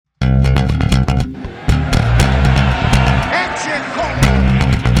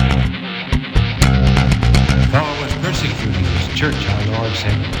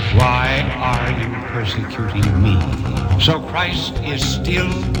said, why are you persecuting me? So Christ is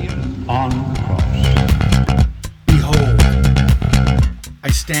still on the cross. Behold, I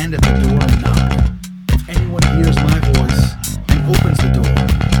stand at the door and knock. If anyone hears my voice and opens the door,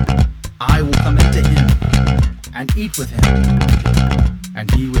 I will come into him and eat with him, and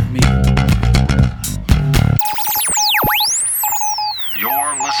he with me.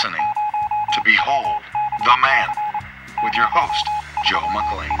 You're listening to Behold the Man with your host, Joe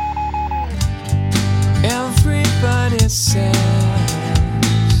McLean. Everybody says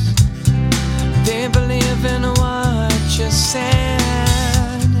they believe in what you said,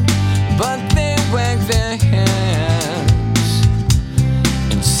 but they wag their heads,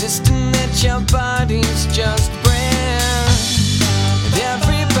 insisting that your body's just bread.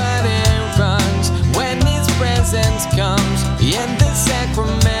 Everybody runs when his presence comes in the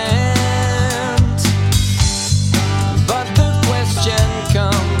sacrament, but the question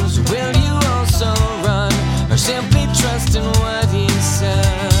comes, will you also run, or simply trust in what he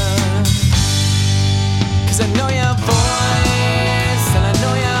said? 'Cause I know your voice, and I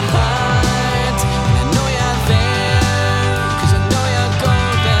know your heart, and I know you're there. 'Cause I know you're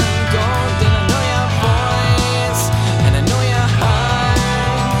golden, golden. I know your voice, and I know your heart,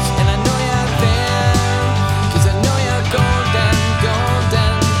 and I know you're there. 'Cause I know you're golden,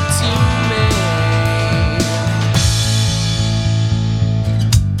 golden to me.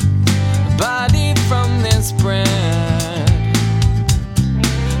 Body from this bread,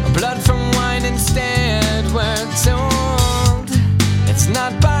 blood from wine instead, we're told. It's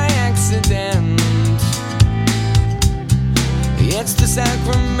not by accident, it's the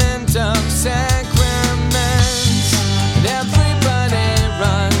sacrament of sacraments. And everybody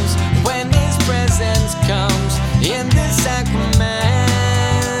runs when his presence comes in the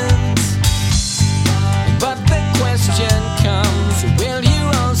sacrament, but the question comes, will you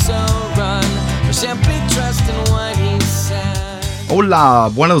also run, or simply trust in what he said?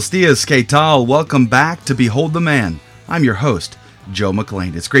 Hola, buenos dias, ¿qué tal? Welcome back to Behold the Man. I'm your host, Joe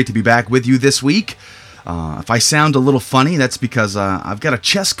McLean. It's great to be back with you this week. If I sound a little funny, that's because I've got a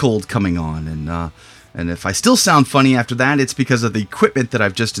chest cold coming on, and if I still sound funny after that, it's because of the equipment that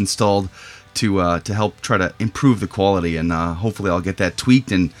I've just installed to help try to improve the quality, and hopefully I'll get that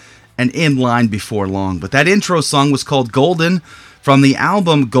tweaked and in line before long. But that intro song was called Golden from the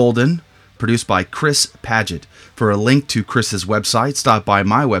album Golden, produced by Chris Paget. For a link to Chris's website, stop by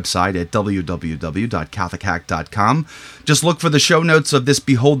my website at www.catholichack.com. Just look for the show notes of this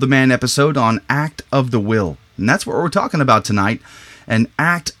Behold the Man episode on Act of the Will. And that's what we're talking about tonight, an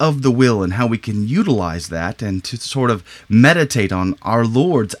act of the will, and how we can utilize that and to sort of meditate on our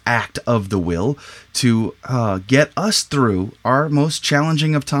Lord's act of the will to get us through our most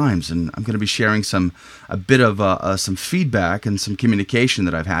challenging of times. And I'm going to be sharing a bit of some feedback and some communication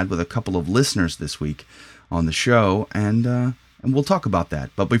that I've had with a couple of listeners this week on the show, and we'll talk about that.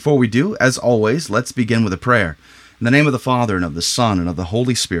 But before we do, as always, let's begin with a prayer. In the name of the Father, and of the Son, and of the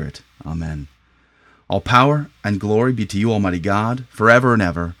Holy Spirit. Amen. All power and glory be to you, Almighty God, forever and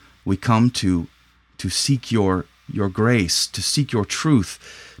ever. We come to seek your grace, to seek your truth,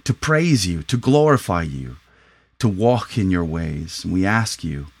 to praise you, to glorify you, to walk in your ways. And we ask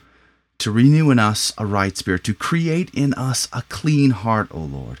you to renew in us a right spirit, to create in us a clean heart, O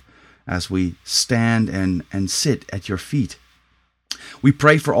Lord, as we stand and sit at your feet. We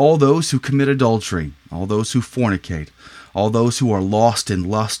pray for all those who commit adultery, all those who fornicate, all those who are lost in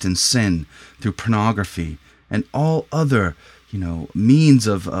lust and sin through pornography, and all other, means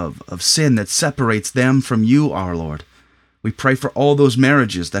of sin that separates them from you, our Lord. We pray for all those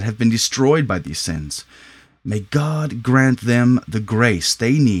marriages that have been destroyed by these sins. May God grant them the grace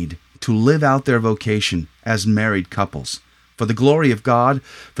they need to live out their vocation as married couples, for the glory of God,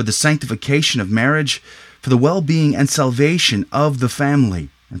 for the sanctification of marriage, for the well-being and salvation of the family,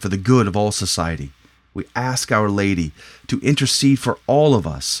 and for the good of all society. We ask Our Lady to intercede for all of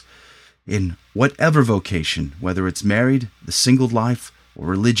us in whatever vocation, whether it's married, the single life, or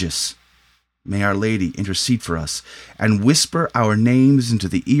religious. May Our Lady intercede for us and whisper our names into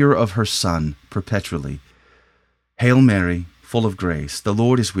the ear of her Son perpetually. Hail Mary, full of grace, the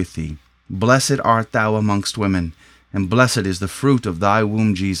Lord is with thee. Blessed art thou amongst women, and blessed is the fruit of thy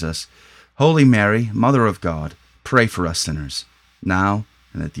womb, Jesus. Holy Mary, Mother of God, pray for us sinners, now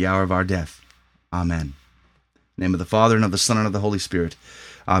and at the hour of our death. Amen. In the name of the Father, and of the Son, and of the Holy Spirit.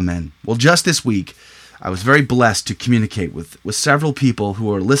 Amen. Well, just this week, I was very blessed to communicate with several people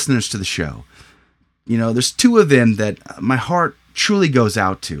who are listeners to the show. There's two of them that my heart truly goes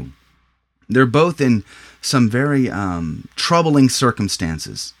out to. They're both in some very troubling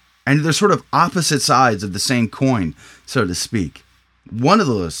circumstances. And they're sort of opposite sides of the same coin, so to speak. one of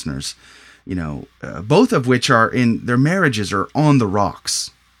the listeners, both of which are in their marriages are on the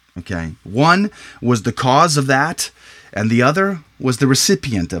rocks. Okay. One was the cause of that, and the other was the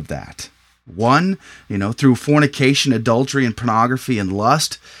recipient of that. One, through fornication, adultery, and pornography and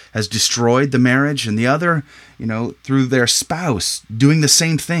lust has destroyed the marriage, and the other, through their spouse doing the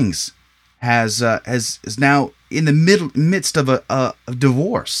same things, is now in the midst of a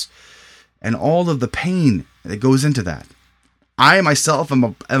divorce, and all of the pain that goes into that. I myself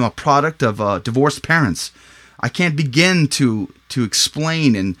am a product of divorced parents. I can't begin to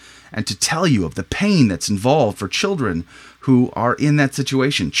explain and to tell you of the pain that's involved for children who are in that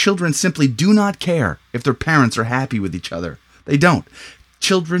situation. Children simply do not care if their parents are happy with each other. They don't.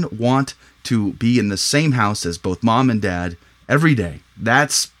 Children want to be in the same house as both mom and dad every day.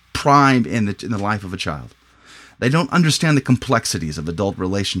 That's prime in the life of a child. They don't understand the complexities of adult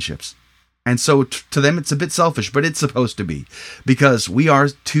relationships. And so to them it's a bit selfish, but it's supposed to be, because we are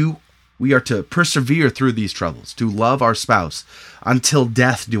to persevere through these troubles, to love our spouse until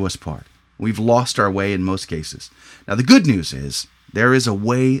death do us part. We've lost our way in most cases. Now, the good news is there is a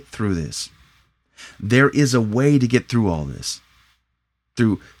way through this. There is a way to get through all this.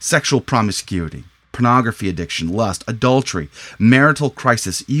 Through sexual promiscuity, pornography addiction, lust, adultery, marital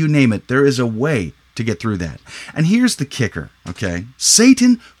crisis, you name it, there is a way to get through that. And here's the kicker, okay?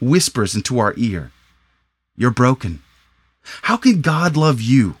 Satan whispers into our ear, "You're broken. How could God love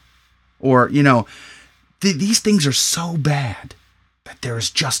you?" Or, these things are so bad that there is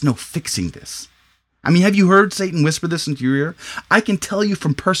just no fixing this. I mean, have you heard Satan whisper this into your ear? I can tell you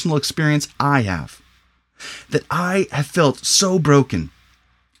from personal experience, I have. That I have felt so broken,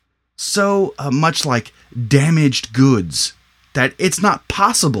 so much like damaged goods, that it's not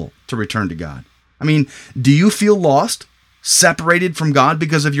possible to return to God. I mean, do you feel lost, separated from God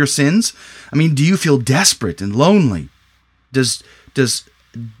because of your sins? I mean, do you feel desperate and lonely? Does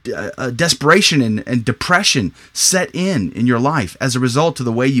desperation and depression set in your life as a result of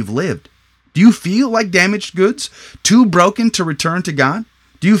the way you've lived? Do you feel like damaged goods, too broken to return to God?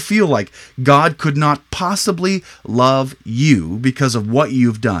 Do you feel like God could not possibly love you because of what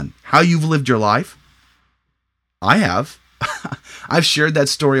you've done, how you've lived your life? I have. I've shared that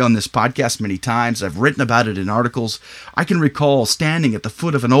story on this podcast many times. I've written about it in articles. I can recall standing at the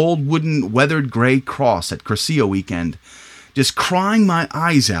foot of an old wooden weathered gray cross at Cursillo weekend, just crying my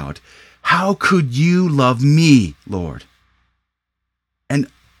eyes out. How could you love me, Lord? And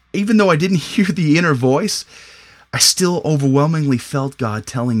even though I didn't hear the inner voice, I still overwhelmingly felt God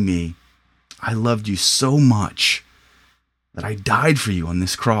telling me, I loved you so much that I died for you on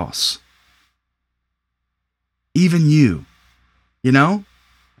this cross. Even you,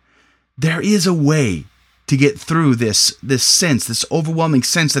 there is a way to get through this sense, this overwhelming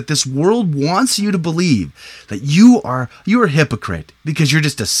sense that this world wants you to believe that you're a hypocrite because you're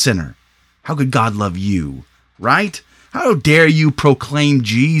just a sinner. How could God love you, right? How dare you proclaim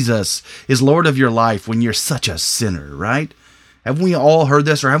Jesus is Lord of your life when you're such a sinner, right? Haven't we all heard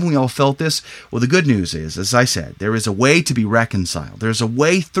this, or haven't we all felt this? Well, the good news is, as I said, there is a way to be reconciled. There's a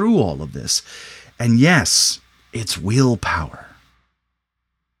way through all of this. And yes, it's willpower.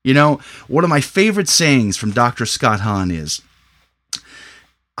 One of my favorite sayings from Dr. Scott Hahn is,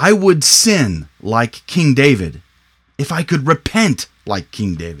 I would sin like King David if I could repent like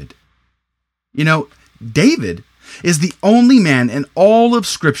King David. David is the only man in all of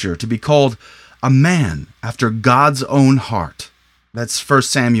Scripture to be called a man after God's own heart. That's 1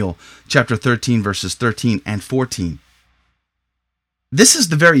 Samuel chapter 13, verses 13 and 14. This is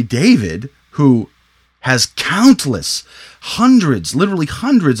the very David who has countless, literally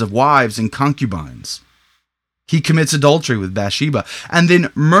hundreds of wives and concubines. He commits adultery with Bathsheba and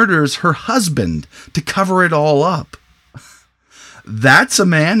then murders her husband to cover it all up. That's a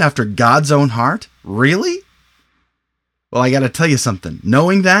man after God's own heart? Really? Well, I got to tell you something.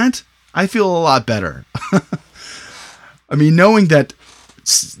 Knowing that, I feel a lot better. Knowing that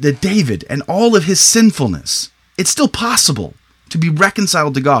David and all of his sinfulness, it's still possible to be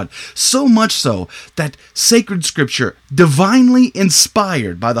reconciled to God. So much so that sacred Scripture, divinely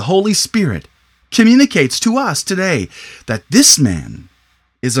inspired by the Holy Spirit, communicates to us today that this man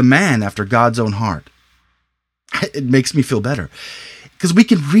is a man after God's own heart. It makes me feel better because we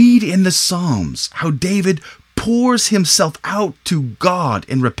can read in the Psalms how David pours himself out to God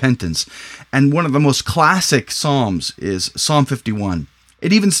in repentance. And one of the most classic Psalms is Psalm 51.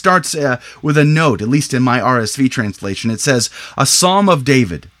 It even starts with a note, at least in my RSV translation. It says, a psalm of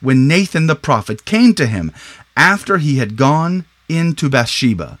David, when Nathan the prophet came to him after he had gone into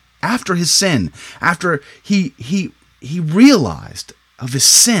Bathsheba, after his sin, after he realized of his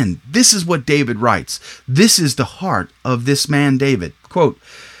sin. This is what David writes. This is the heart of this man David. Quote,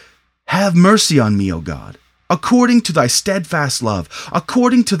 "Have mercy on me, O God, according to thy steadfast love,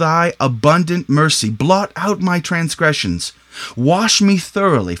 according to thy abundant mercy, blot out my transgressions. Wash me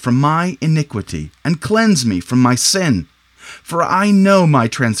thoroughly from my iniquity, and cleanse me from my sin. For I know my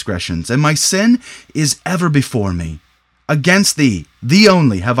transgressions, and my sin is ever before me. Against thee, thee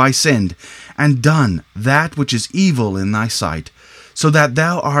only, have I sinned, and done that which is evil in thy sight, so that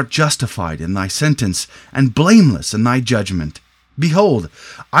thou art justified in thy sentence, and blameless in thy judgment. Behold,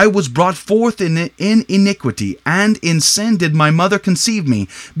 I was brought forth in iniquity, and in sin did my mother conceive me.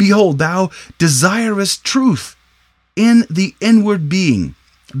 Behold, thou desirest truth in the inward being.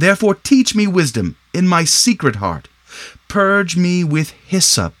 Therefore teach me wisdom in my secret heart. Purge me with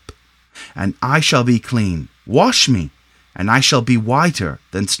hyssop, and I shall be clean. Wash me, and I shall be whiter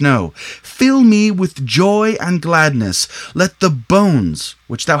than snow. Fill me with joy and gladness. Let the bones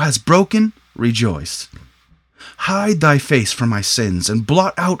which thou hast broken rejoice. Hide thy face from my sins, and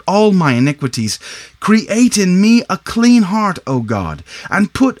blot out all my iniquities. Create in me a clean heart, O God,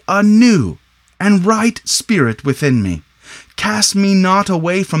 and put a new and right spirit within me. Cast me not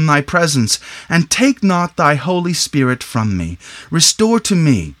away from thy presence, and take not thy Holy Spirit from me. Restore to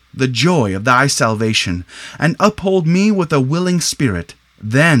me the joy of thy salvation, and uphold me with a willing spirit.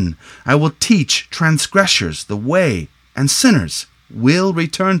 Then I will teach transgressors the way, and sinners will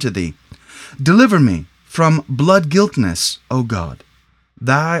return to thee. Deliver me from blood guiltness, O God,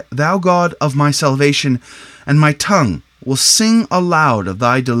 thou God of my salvation, and my tongue will sing aloud of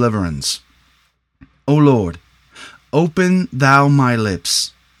thy deliverance. O Lord, open thou my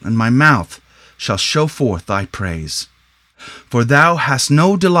lips, and my mouth shall show forth thy praise. For thou hast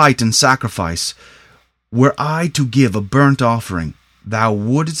no delight in sacrifice. Were I to give a burnt offering, thou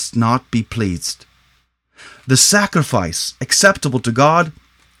wouldst not be pleased. The sacrifice acceptable to God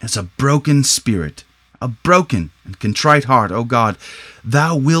is a broken spirit, a broken and contrite heart, O God,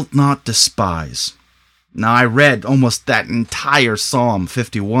 thou wilt not despise. Now, I read almost that entire Psalm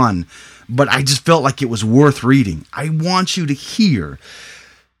 51, but I just felt like it was worth reading. I want you to hear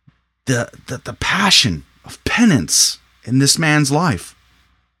the passion of penance in this man's life,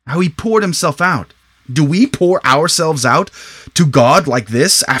 how he poured himself out. Do we pour ourselves out to God like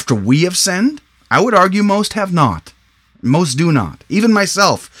this after we have sinned? I would argue most have not. Most do not. Even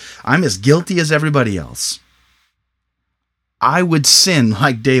myself, I'm as guilty as everybody else. I would sin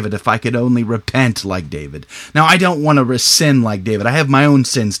like David if I could only repent like David. Now, I don't want to sin like David. I have my own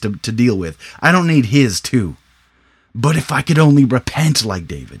sins to deal with. I don't need his too. But if I could only repent like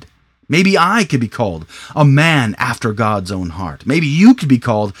David, maybe I could be called a man after God's own heart. Maybe you could be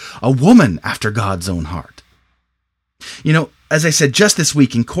called a woman after God's own heart. You know, as I said, just this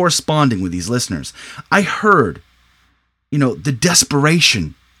week in corresponding with these listeners, I heard, the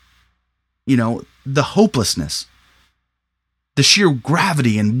desperation, the hopelessness, the sheer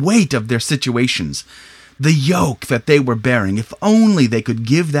gravity and weight of their situations, the yoke that they were bearing. If only they could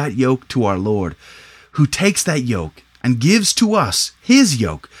give that yoke to our Lord, who takes that yoke and gives to us his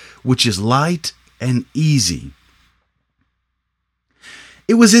yoke, which is light and easy.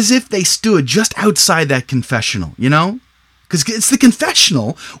 It was as if they stood just outside that confessional, because it's the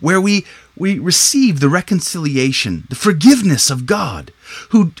confessional where we receive the reconciliation, the forgiveness of God,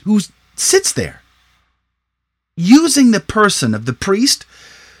 who sits there, using the person of the priest,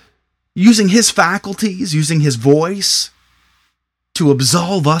 using his faculties, using his voice to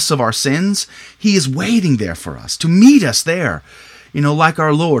absolve us of our sins. He is waiting there for us, to meet us there. Like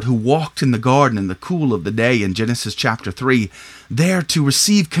our Lord who walked in the garden in the cool of the day in Genesis chapter 3, there to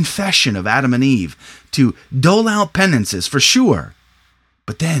receive confession of Adam and Eve, to dole out penances for sure,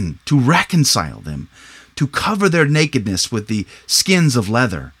 but then to reconcile them, to cover their nakedness with the skins of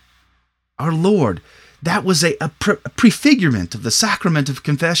leather. Our Lord, that was a prefigurement of the sacrament of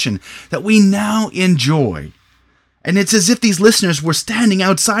confession that we now enjoy. And it's as if these listeners were standing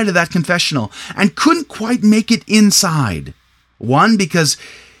outside of that confessional and couldn't quite make it inside. One, because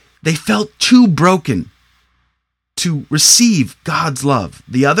they felt too broken to receive God's love.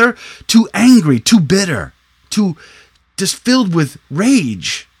 The other, too angry, too bitter, too just filled with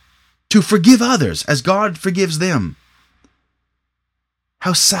rage to forgive others as God forgives them.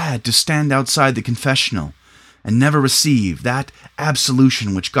 How sad to stand outside the confessional and never receive that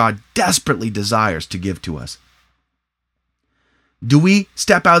absolution which God desperately desires to give to us. Do we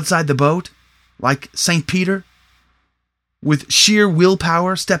step outside the boat like St. Peter? With sheer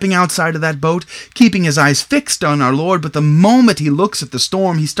willpower, stepping outside of that boat, keeping his eyes fixed on our Lord, but the moment he looks at the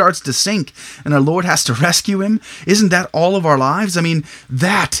storm, he starts to sink, and our Lord has to rescue him? Isn't that all of our lives? I mean,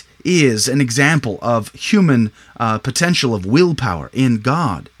 that is an example of human potential of willpower in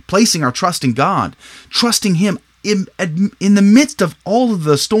God, placing our trust in God, trusting Him in the midst of all of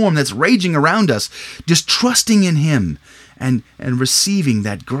the storm that's raging around us, just trusting in Him and receiving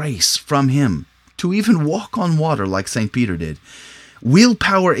that grace from Him to even walk on water like St. Peter did.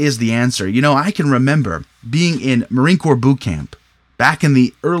 Willpower is the answer. You know, I can remember being in Marine Corps boot camp back in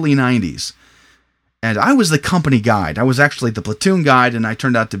the early 90s. And I was the company guide. I was actually the platoon guide, and I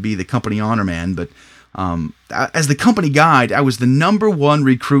turned out to be the company honor man. But as the company guide, I was the number one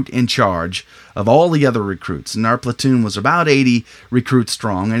recruit in charge of all the other recruits. And our platoon was about 80 recruits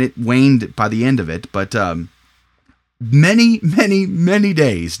strong, and it waned by the end of it. But many, many, many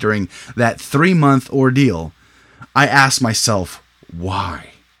days during that 3-month ordeal, I asked myself,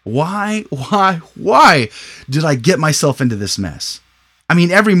 why? Why did I get myself into this mess? I mean,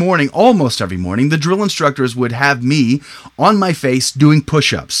 every morning, almost every morning, the drill instructors would have me on my face doing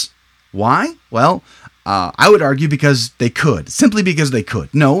push-ups. Why? Well, I would argue because they could, simply because they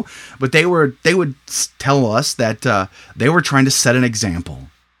could. No, but they would tell us that they were trying to set an example.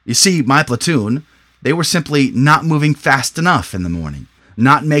 You see, my platoon, they were simply not moving fast enough in the morning,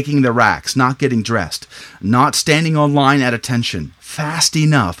 not making the racks, not getting dressed, not standing on line at attention fast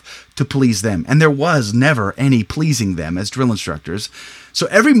enough to please them. And there was never any pleasing them as drill instructors. So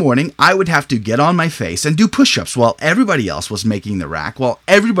every morning I would have to get on my face and do push-ups while everybody else was making the rack, while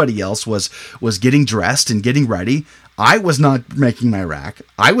everybody else was getting dressed and getting ready. I was not making my rack.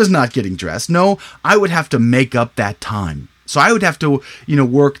 I was not getting dressed. No, I would have to make up that time. So I would have to,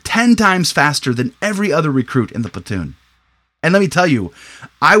 work 10 times faster than every other recruit in the platoon. And let me tell you,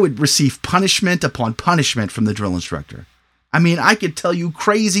 I would receive punishment upon punishment from the drill instructor. I mean, I could tell you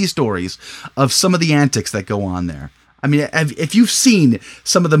crazy stories of some of the antics that go on there. I mean, if you've seen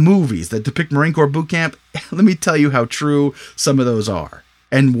some of the movies that depict Marine Corps boot camp, let me tell you how true some of those are,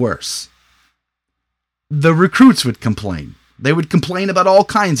 and worse. The recruits would complain. They would complain about all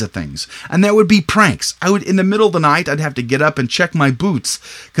kinds of things, and there would be pranks. In the middle of the night, I'd have to get up and check my boots,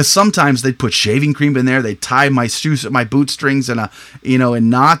 because sometimes they'd put shaving cream in there. They'd tie my boot strings in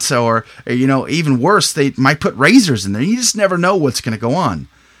knots, or even worse, they might put razors in there. You just never know what's going to go on.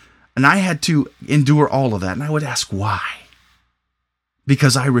 And I had to endure all of that, and I would ask why.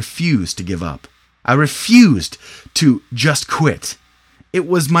 Because I refused to give up. I refused to just quit. It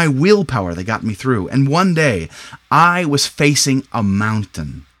was my willpower that got me through. And one day, I was facing a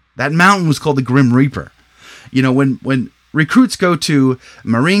mountain. That mountain was called the Grim Reaper. When recruits go to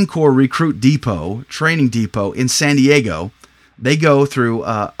Marine Corps Recruit Depot, Training Depot in San Diego, they go through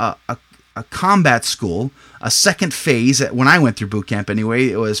a combat school, a second phase. When I went through boot camp anyway,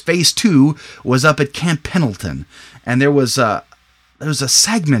 it was phase 2 was up at Camp Pendleton. And there was a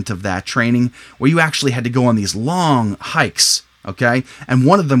segment of that training where you actually had to go on these long hikes. Okay, and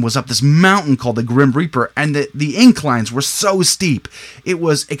one of them was up this mountain called the Grim Reaper, and the inclines were so steep. It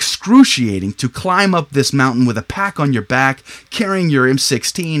was excruciating to climb up this mountain with a pack on your back, carrying your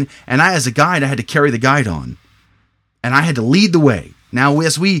M16, and I, as a guide, I had to carry the guide on. And I had to lead the way. Now,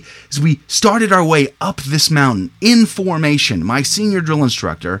 as we started our way up this mountain in formation, my senior drill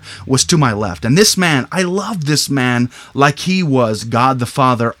instructor was to my left. And this man, I loved this man like he was God the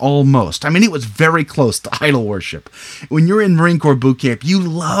Father almost. I mean, it was very close to idol worship. When you're in Marine Corps boot camp, you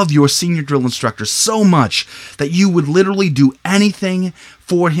love your senior drill instructor so much that you would literally do anything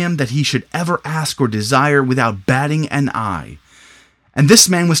for him that he should ever ask or desire without batting an eye. And this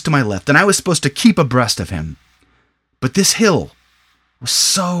man was to my left, and I was supposed to keep abreast of him. But this hill was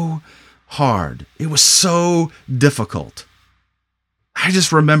so hard. It was so difficult. I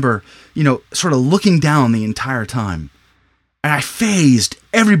just remember, sort of looking down the entire time. And I phased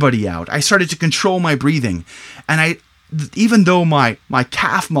everybody out. I started to control my breathing. And even though my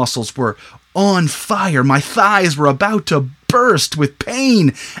calf muscles were on fire, my thighs were about to burst with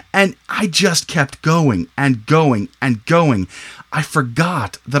pain. And I just kept going and going and going. I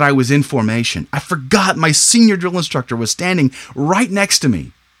forgot that I was in formation. I forgot my senior drill instructor was standing right next to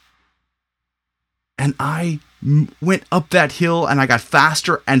me. And I went up that hill, and I got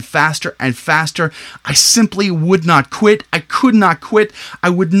faster and faster and faster. I simply would not quit. I could not quit. I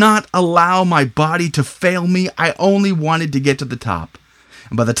would not allow my body to fail me. I only wanted to get to the top.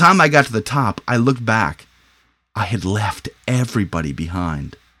 And by the time I got to the top, I looked back. I had left everybody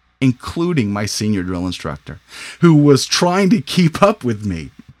behind, including my senior drill instructor, who was trying to keep up with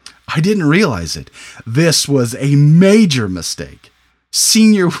me. I didn't realize it. This was a major mistake.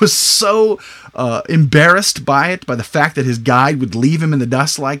 Senior was so embarrassed by the fact that his guide would leave him in the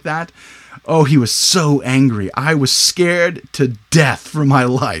dust like that. Oh, he was so angry. I was scared to death for my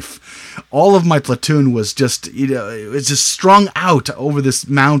life. all of my platoon was just, it was just strung out over this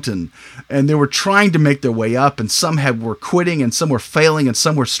mountain, and they were trying to make their way up, and some were quitting, and some were failing, and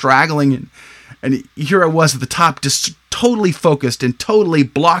some were straggling, and here I was at the top, just totally focused and totally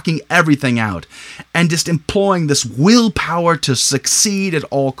blocking everything out, and just employing this willpower to succeed at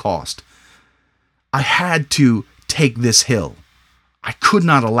all cost. I had to take this hill. I could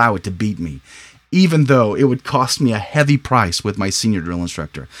not allow it to beat me, even though it would cost me a heavy price with my senior drill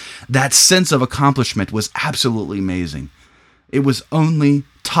instructor. That sense of accomplishment was absolutely amazing. It was only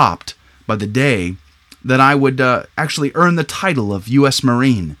topped by the day that I would actually earn the title of U.S.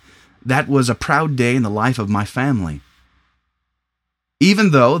 Marine. That was a proud day in the life of my family.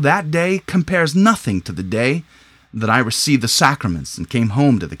 Even though that day compares nothing to the day that I received the sacraments and came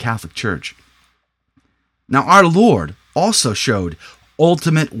home to the Catholic Church. Now, our Lord also showed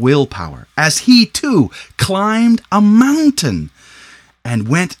ultimate willpower as he too climbed a mountain and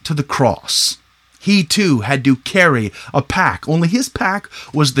went to the cross. He too had to carry a pack, only his pack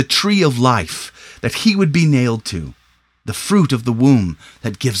was the tree of life that he would be nailed to, the fruit of the womb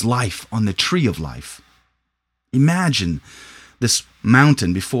that gives life on the tree of life. Imagine this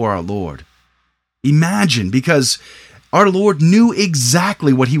mountain before our Lord. Imagine, because our Lord knew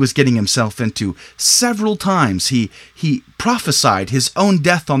exactly what he was getting himself into. Several times he prophesied his own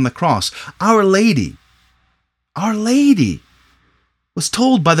death on the cross. Our Lady was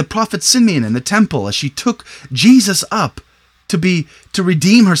told by the prophet Simeon in the temple as she took Jesus up to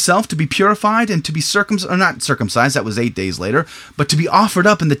redeem herself, to be purified, and to be circumcised, or not circumcised, that was 8 days later, but to be offered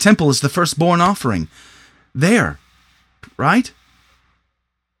up in the temple as the firstborn offering. There, right?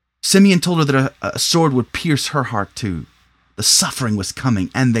 Simeon told her that a sword would pierce her heart too. The suffering was coming,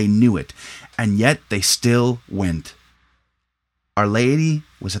 and they knew it, and yet they still went. Our Lady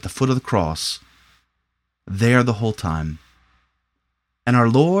was at the foot of the cross, there the whole time. And our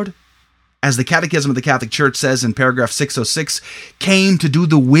Lord, as the Catechism of the Catholic Church says in paragraph 606, came to do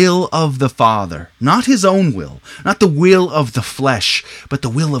the will of the Father, not his own will, not the will of the flesh, but the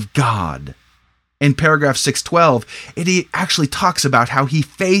will of God. In paragraph 612, it actually talks about how he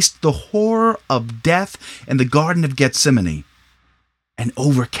faced the horror of death in the Garden of Gethsemane and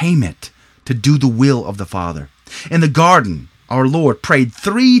overcame it to do the will of the Father. In the garden, our Lord prayed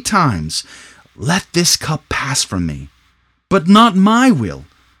 3 times, "Let this cup pass from me, but not my will.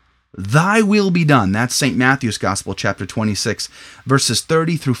 Thy will be done." That's St. Matthew's Gospel, chapter 26, verses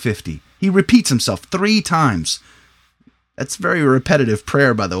 30 through 50. He repeats himself 3 times. That's a very repetitive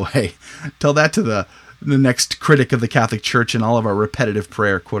prayer, by the way. Tell that to the next critic of the Catholic Church and all of our repetitive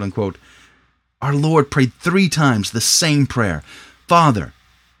prayer, quote unquote. Our Lord prayed 3 times the same prayer. "Father,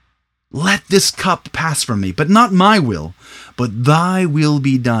 let this cup pass from me, but not my will, but thy will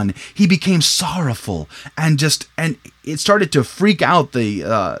be done." He became sorrowful, and it started to freak out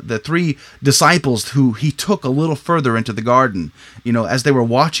the 3 disciples who he took a little further into the garden, as they were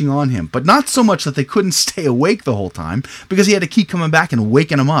watching on him, but not so much that they couldn't stay awake the whole time, because he had to keep coming back and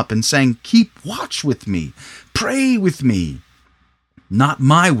waking them up and saying, "Keep watch with me, pray with me. Not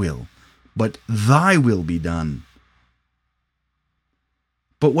my will, but thy will be done."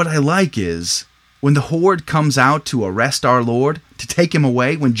 But what I like is, when the horde comes out to arrest our Lord, to take him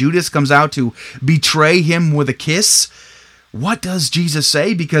away, when Judas comes out to betray him with a kiss, what does Jesus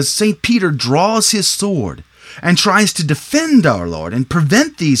say? Because St. Peter draws his sword and tries to defend our Lord and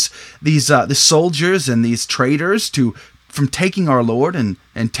prevent these soldiers and these traitors from taking our Lord and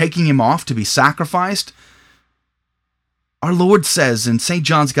taking him off to be sacrificed. Our Lord says in St.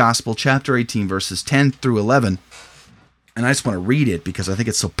 John's Gospel, chapter 18, verses 10 through 11, and I just want to read it because I think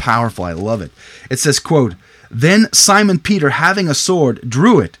it's so powerful. I love it. It says, quote, "Then Simon Peter, having a sword,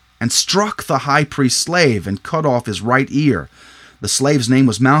 drew it and struck the high priest's slave and cut off his right ear. The slave's name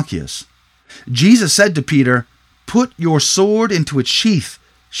was Malchus. Jesus said to Peter, 'Put your sword into its sheath.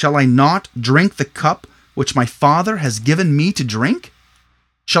 Shall I not drink the cup which my Father has given me to drink?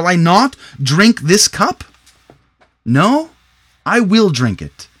 Shall I not drink this cup? No, I will drink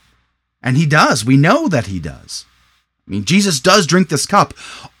it.'" And he does. We know that he does. Jesus does drink this cup.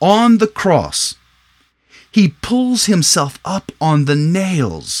 On the cross, he pulls himself up on the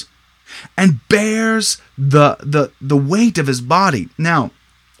nails and bears the weight of his body. Now,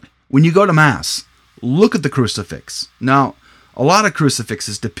 when you go to Mass, look at the crucifix. Now, a lot of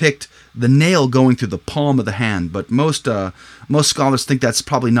crucifixes depict the nail going through the palm of the hand, but most scholars think that's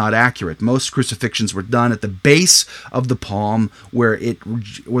probably not accurate. Most crucifixions were done at the base of the palm, where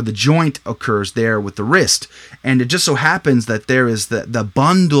the joint occurs there with the wrist, and it just so happens that there is the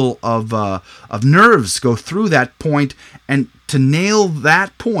bundle of nerves go through that point and to nail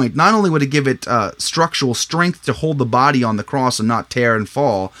that point, not only would it give it structural strength to hold the body on the cross and not tear and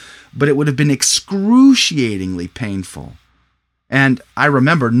fall, but it would have been excruciatingly painful. And I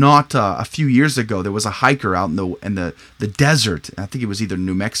remember not a few years ago, there was a hiker out in the desert. I think it was either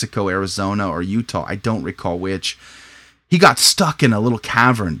New Mexico, Arizona, or Utah. I don't recall which. He got stuck in a little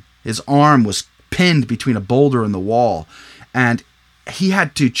cavern. His arm was pinned between a boulder and the wall, and he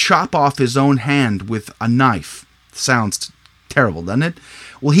had to chop off his own hand with a knife. Sounds terrible, doesn't it?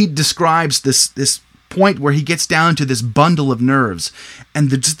 Well, he describes this point where he gets down to this bundle of nerves, and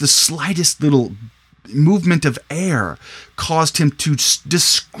just the slightest little movement of air caused him to just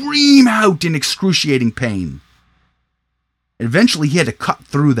scream out in excruciating pain. Eventually, he had to cut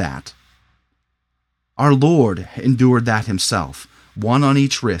through that. Our Lord endured that himself, one on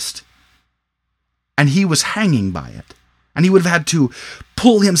each wrist, and he was hanging by it. And he would have had to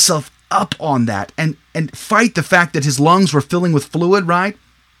pull himself up on that and fight the fact that his lungs were filling with fluid, right?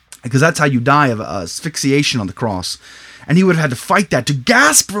 Because that's how you die of asphyxiation on the cross. And he would have had to fight that, to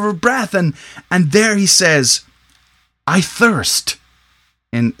gasp for breath. And there he says, I thirst.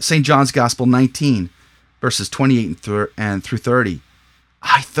 In St. John's Gospel 19, verses 28 and through 30.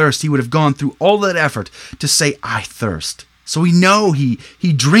 I thirst. He would have gone through all that effort to say, I thirst. So we know he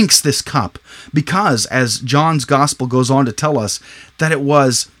drinks this cup because, as John's Gospel goes on to tell us, that it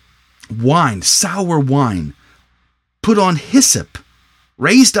was wine, sour wine, put on hyssop,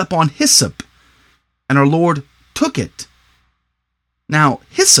 raised up on hyssop, and our Lord took it. Now,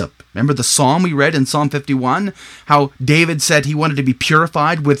 hyssop, remember the psalm we read in Psalm 51? How David said he wanted to be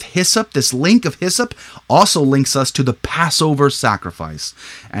purified with hyssop. This link of hyssop also links us to the Passover sacrifice.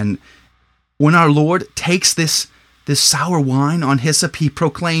 And when our Lord takes this sour wine on hyssop, he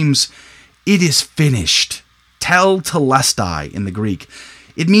proclaims, it is finished. Tetelestai in the Greek.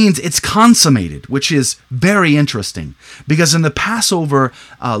 It means it's consummated, which is very interesting because in the Passover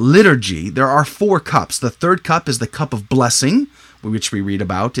liturgy, there are 4 cups. The third cup is the cup of blessing, which we read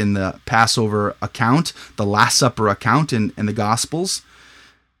about in the Passover account, the Last Supper account in the Gospels.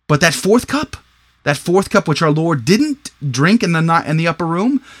 But that fourth cup, which our Lord didn't drink in the upper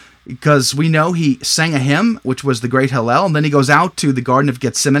room, because we know he sang a hymn, which was the Great Hallel, and then he goes out to the Garden of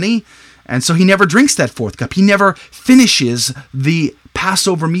Gethsemane, and so he never drinks that fourth cup. He never finishes the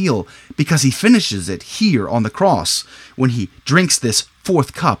Passover meal because he finishes it here on the cross when he drinks this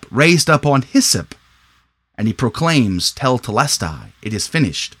fourth cup raised up on hyssop, and he proclaims, Tetelestai, it is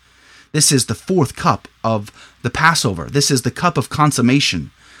finished. This is the fourth cup of the Passover. This is the cup of consummation.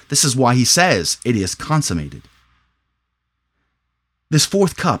 This is why he says it is consummated. This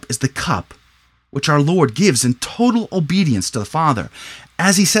fourth cup is the cup which our Lord gives in total obedience to the Father.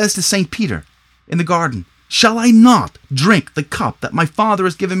 As he says to St. Peter in the garden, shall I not drink the cup that my Father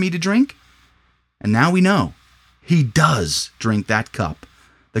has given me to drink? And now we know he does drink that cup,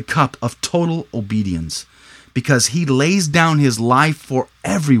 the cup of total obedience, because he lays down his life for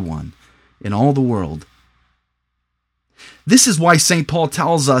everyone in all the world. This is why St. Paul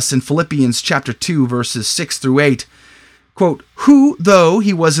tells us in Philippians chapter 2, verses 6 through 8, quote, who, though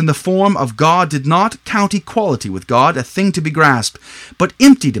he was in the form of God, did not count equality with God a thing to be grasped, but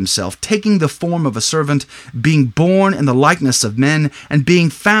emptied himself, taking the form of a servant, being born in the likeness of men, and being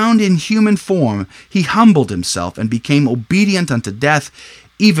found in human form, he humbled himself and became obedient unto death,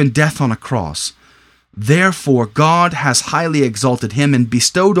 even death on a cross. Therefore God has highly exalted him and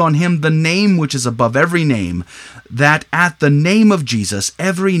bestowed on him the name which is above every name, that at the name of Jesus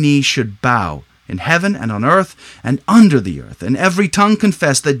every knee should bow, in heaven and on earth and under the earth, and every tongue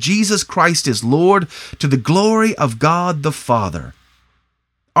confess that Jesus Christ is Lord, to the glory of God the Father.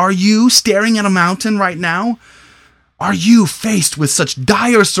 Are you staring at a mountain right now? Are you faced with such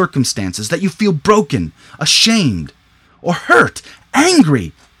dire circumstances that you feel broken, ashamed, or hurt,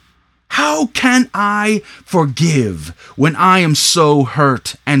 angry? How can I forgive when I am so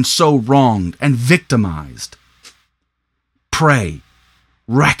hurt and so wronged and victimized? Pray,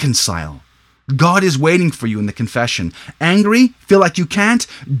 reconcile. God is waiting for you in the confession. Angry? Feel like you can't?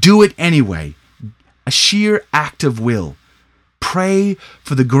 Do it anyway. A sheer act of will. Pray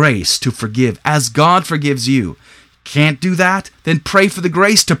for the grace to forgive as God forgives you. Can't do that? Then pray for the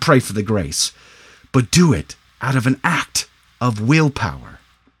grace to pray for the grace. But do it out of an act of willpower.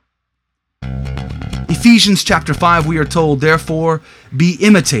 Ephesians chapter 5, we are told, therefore, be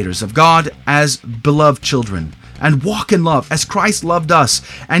imitators of God as beloved children, and walk in love as Christ loved us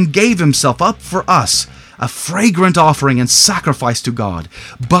and gave himself up for us, a fragrant offering and sacrifice to God.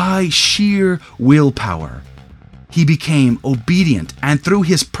 By sheer willpower, he became obedient, and through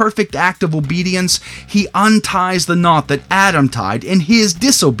his perfect act of obedience, he unties the knot that Adam tied in his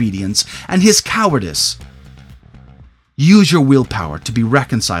disobedience and his cowardice. Use your willpower to be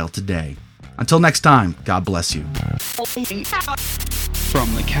reconciled today. Until next time, God bless you.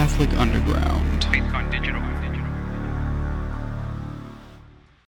 From the Catholic Underground. Faith on Digital.